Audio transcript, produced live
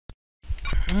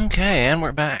Okay, and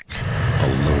we're back.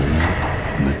 Alone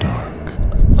in the dark.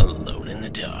 Alone in the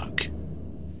dark.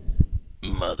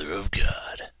 Mother of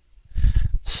God.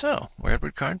 So, we're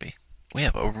Edward Carnby. We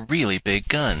have a really big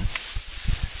gun.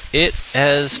 It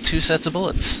has 2 sets of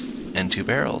bullets and 2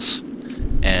 barrels,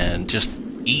 and just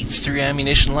eats through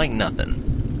ammunition like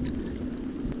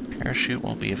nothing. Parachute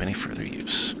won't be of any further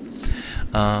use.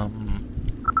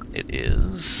 It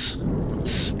is...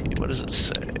 Let's see, what does it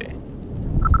say?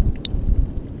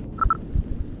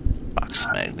 Box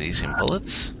of magnesium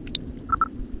bullets.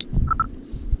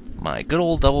 My good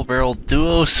old double-barreled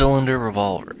duo-cylinder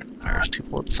revolver. Fires 2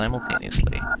 bullets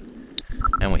simultaneously.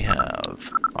 And we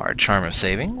have our Charm of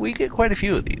Saving. We get quite a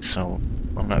few of these, so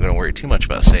I'm not going to worry too much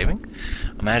about saving.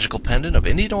 A magical pendant of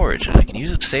Indian origin. I can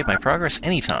use it to save my progress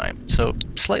anytime, so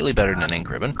slightly better than an ink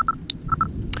ribbon.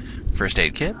 First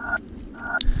aid kit.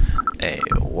 A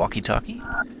walkie-talkie.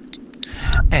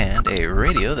 And a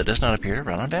radio that does not appear to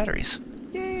run on batteries.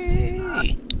 Yay!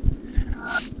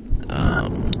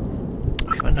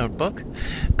 We have a notebook.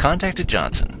 Contacted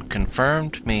Johnson.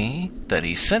 Confirmed me that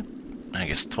he sent...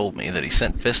 told me that he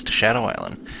sent Fisk to Shadow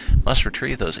Island. Must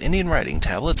retrieve those Indian writing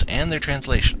tablets and their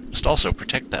translation. Must also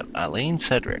protect that Eileen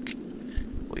Cedric.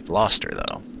 We've lost her,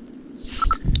 though.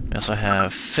 We also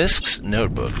have Fisk's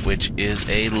notebook, which is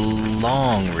a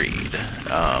long read.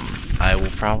 I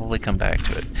will probably come back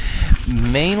to it.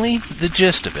 Mainly, the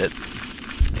gist of it,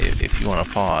 if you want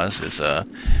to pause, is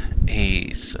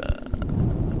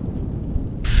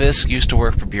Fisk used to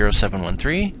work for Bureau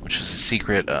 713, which is a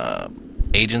secret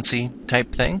agency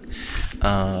type thing,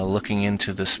 looking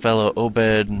into this fellow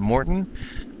Obed Morton.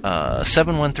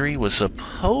 713 was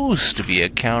supposed to be a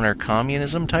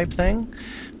counter-communism type thing,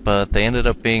 but they ended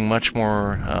up being much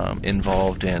more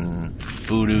involved in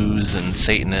voodoos and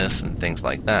Satanists and things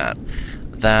like that.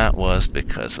 That was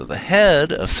because of the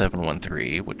head of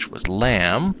 713, which was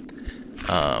Lamb,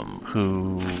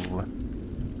 who...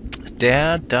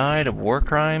 Dad died of war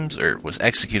crimes, or was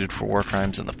executed for war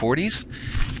crimes in the 40s,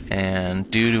 and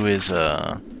due to his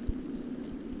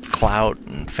clout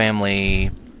and family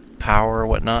power or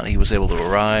whatnot, he was able to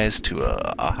rise to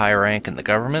a high rank in the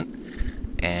government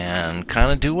and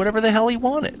kind of do whatever the hell he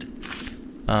wanted.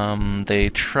 They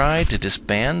tried to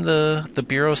disband the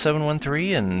Bureau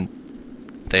 713, and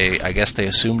I guess they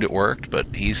assumed it worked, but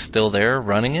he's still there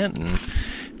running it, and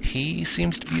he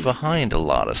seems to be behind a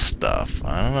lot of stuff.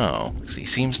 I don't know. He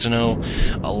seems to know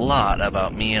a lot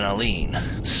about me and Eileen.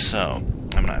 So,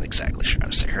 I'm not exactly sure how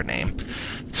to say her name.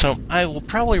 So, I will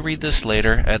probably read this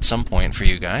later at some point for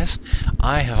you guys.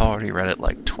 I have already read it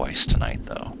like twice tonight,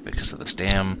 though, because of this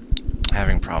damn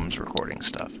having problems recording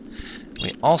stuff.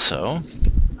 We also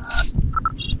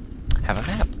have a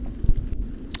map,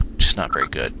 which is not very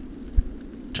good.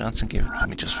 Johnson gave it to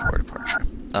me just before departure.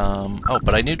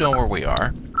 But I do know where we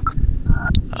are.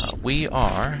 We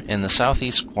are in the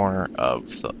southeast corner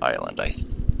of the island, I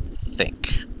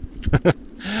think.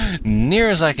 Near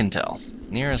as I can tell.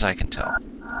 Near as I can tell.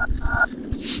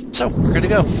 So, we're good to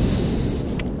go.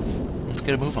 Let's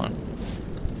get a move on.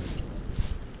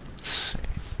 Let's see.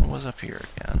 What was up here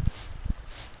again?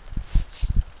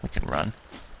 We can run.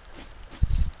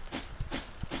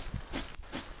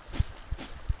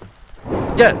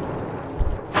 Dead!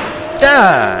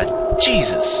 Ah!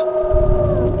 Jesus!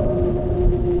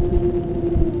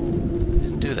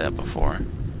 Didn't do that before.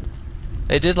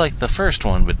 They did like the first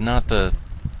one, but not the...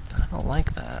 I don't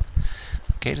like that.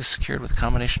 The gate is secured with a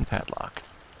combination padlock.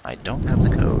 I don't have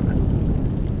the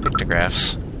code.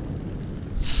 Pictographs.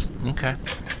 Okay.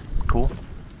 Cool.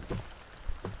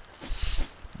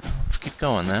 Let's keep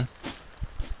going then.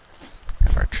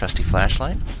 Have our trusty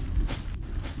flashlight.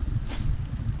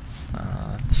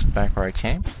 That's back where I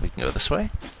came. We can go this way.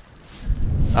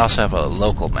 I also have a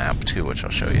local map too, which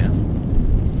I'll show you.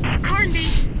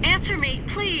 Carnby, answer me,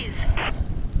 please.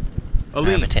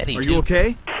 Eileen, are you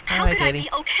okay? How could I be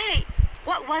okay?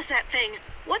 What was that thing?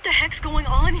 What the heck's going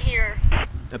on here?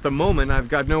 At the moment, I've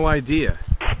got no idea.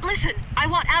 Listen, I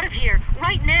want out of here,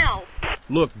 right now.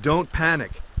 Look, don't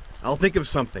panic. I'll think of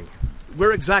something.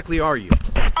 Where exactly are you?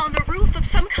 On the roof of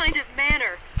some kind of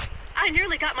manor. I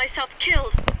nearly got myself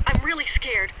killed. I'm really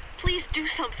scared. Please do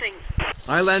something.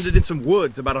 I landed in some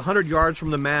woods about 100 yards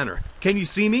from the manor. Can you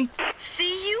see me?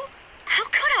 See you? How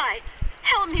could I?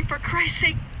 Help me, for Christ's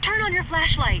sake. Turn on your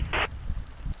flashlight.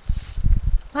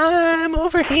 I'm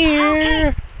over here!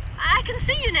 Okay. I can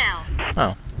see you now.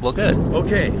 Oh, well good.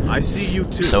 Okay, I see you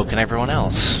too. So can everyone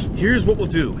else. Here's what we'll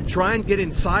do. Try and get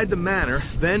inside the manor,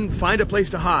 then find a place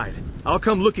to hide. I'll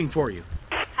come looking for you.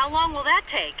 How long will that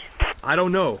take? I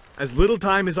don't know. As little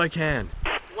time as I can.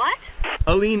 What?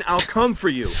 Eileen, I'll come for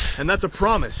you, and that's a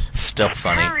promise. Still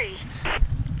funny. Hurry.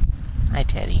 Hi,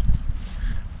 Teddy.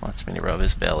 Wants me to rub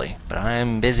his belly, but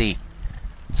I'm busy.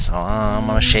 So I'm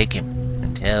gonna shake him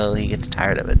until he gets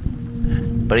tired of it.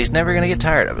 But he's never gonna get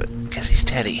tired of it, because he's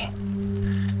Teddy.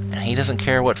 And he doesn't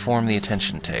care what form the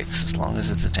attention takes, as long as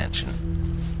it's attention.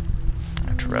 I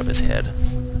have to rub his head.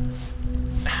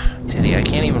 Teddy, I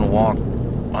can't even walk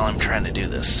while I'm trying to do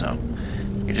this, so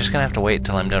you're just gonna have to wait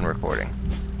till I'm done recording.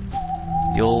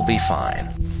 You'll be fine.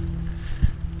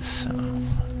 So,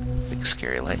 big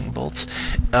scary lightning bolts.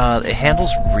 It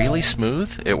handles really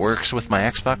smooth. It works with my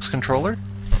Xbox controller.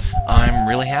 I'm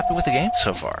really happy with the game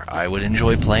so far. I would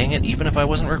enjoy playing it even if I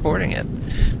wasn't recording it.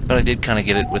 But I did kind of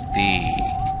get it with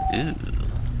the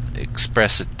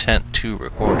express intent to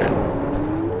record it.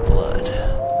 Blood.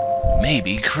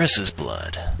 Maybe Chris's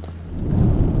blood.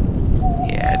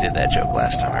 Yeah, I did that joke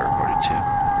last time I recorded too.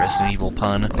 Resident Evil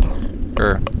pun.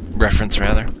 Or reference,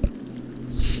 rather.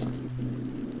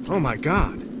 Oh my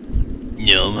god.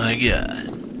 Oh my god.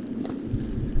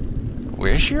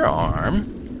 Where's your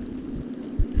arm?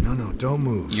 No, don't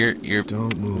move. You're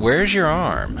Don't move. Where's your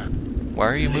arm? Why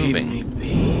are you moving? Leave me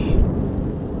be.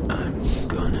 I'm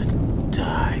gonna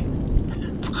die.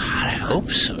 God, I hope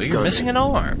so. You're missing an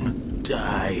arm.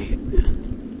 Die.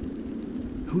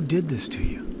 Who did this to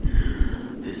you?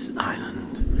 This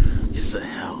island is a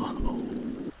hellhole.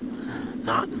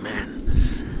 Not men.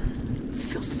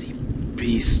 Filthy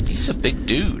beasts. He's a big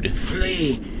dude.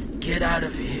 Flee. Get out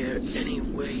of here any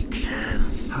way you can.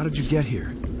 How did you get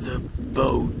here? The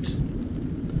boat.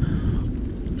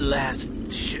 Last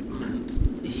shipment.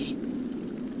 He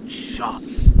shot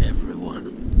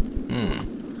everyone.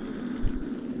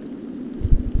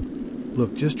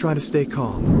 Look, just try to stay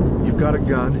calm. You've got a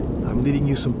gun. I'm leaving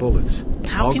you some bullets.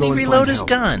 How I'll can go he and reload find his help.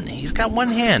 gun? He's got one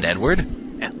hand, Edward.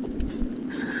 Help.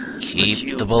 Keep But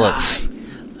you'll the bullets. die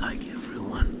like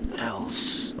everyone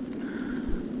else.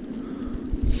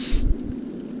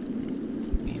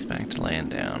 He's back to laying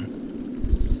down.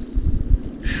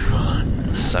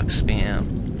 Run. Sucks for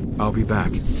him. I'll be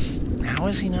back. How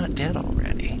is he not dead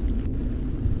already?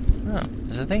 Oh,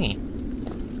 there's a thingy.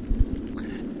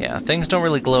 Yeah, things don't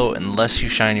really glow unless you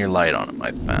shine your light on them,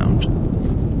 I've found.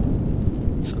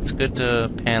 So it's good to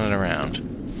pan it around.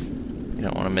 You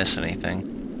don't want to miss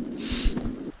anything. So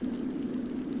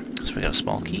we got a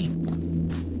small key.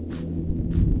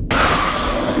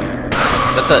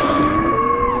 What the...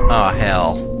 Oh,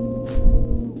 hell.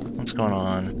 What's going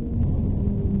on?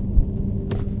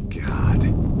 God.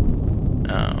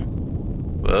 Oh.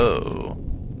 Whoa.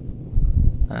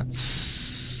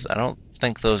 That's... I don't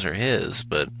think those are his,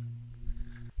 but...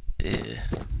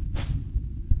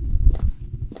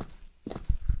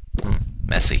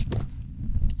 Messy.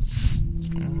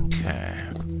 Okay.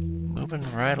 Moving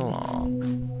right along.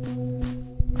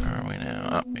 Where are we now?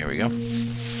 Oh, here we go.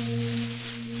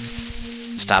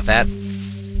 Stop that.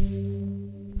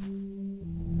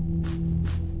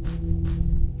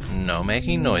 No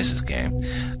making noises game.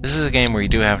 This is a game where you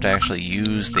do have to actually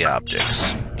use the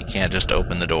objects. You can't just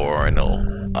open the door and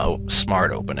it'll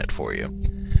smart open it for you.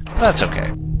 But that's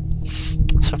okay.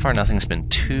 So far nothing's been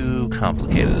too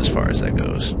complicated as far as that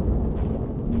goes.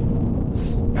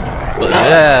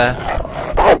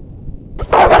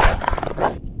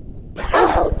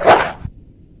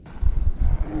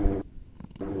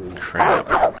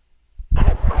 Crap.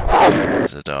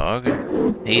 There's a dog.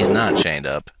 He's not chained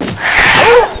up.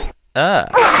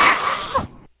 Ah.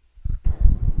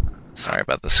 Sorry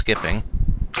about the skipping.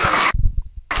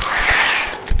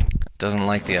 Doesn't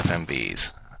like the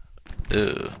FMVs.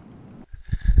 Ew.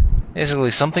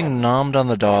 Basically, something nommed on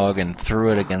the dog and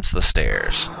threw it against the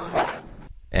stairs.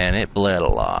 And it bled a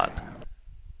lot.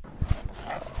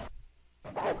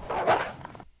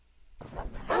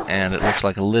 And it looks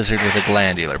like a lizard with a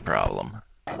glandular problem.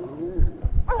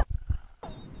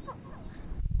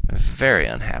 Very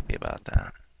unhappy about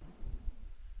that.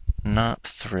 Not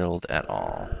thrilled at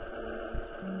all.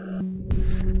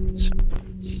 So,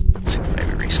 let's see,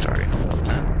 maybe restarting will help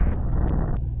that.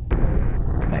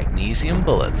 Magnesium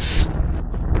bullets.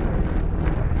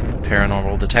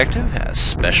 Paranormal Detective has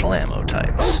special ammo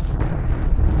types.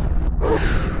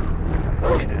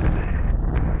 Okay.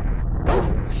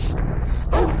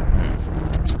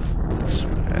 This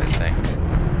way, I think.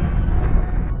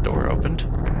 Door opened.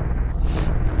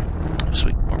 Oh,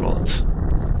 sweet, more bullets.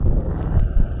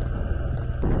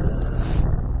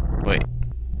 Wait,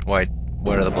 why?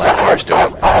 What are the black bars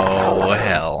doing? Oh,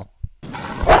 hell.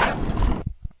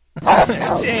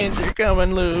 Chains are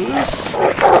coming loose.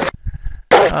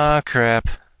 Ah, crap.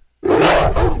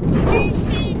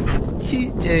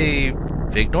 They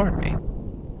ignored me.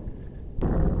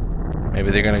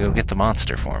 Maybe they're gonna go get the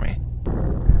monster for me.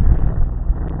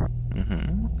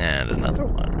 And another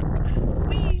one.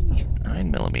 Whee!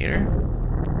 9mm.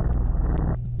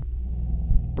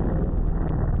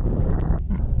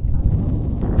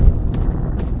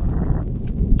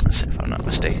 So if I'm not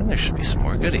mistaken, there should be some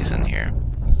more goodies in here.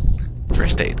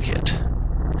 First aid kit.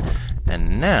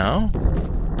 And now,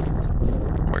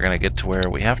 we're gonna get to where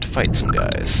we have to fight some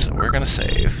guys. So we're gonna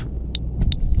save.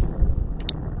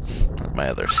 My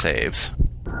other saves.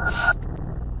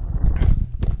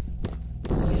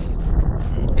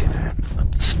 Okay,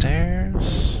 up the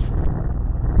stairs.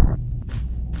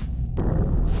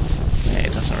 Hey,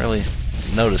 it doesn't really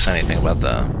notice anything about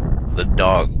the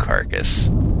dog carcass.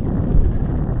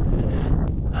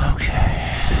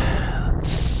 Okay,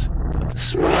 let's go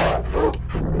this way.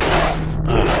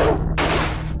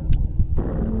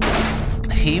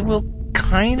 He will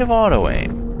kind of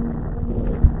auto-aim.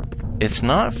 It's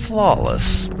not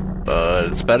flawless, but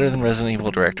it's better than Resident Evil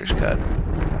Director's Cut.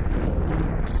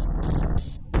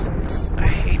 I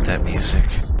hate that music.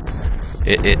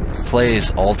 It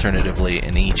plays alternatively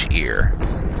in each ear.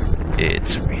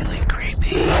 It's really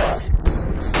creepy.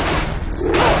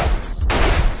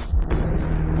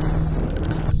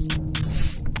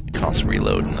 You can also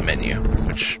reload in the menu,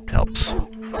 which helps.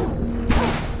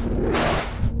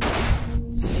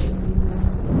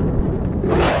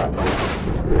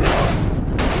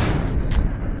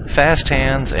 Fast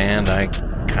hands, and I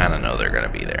kind of know they're going to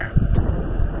be there.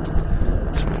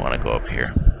 So we want to go up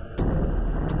here.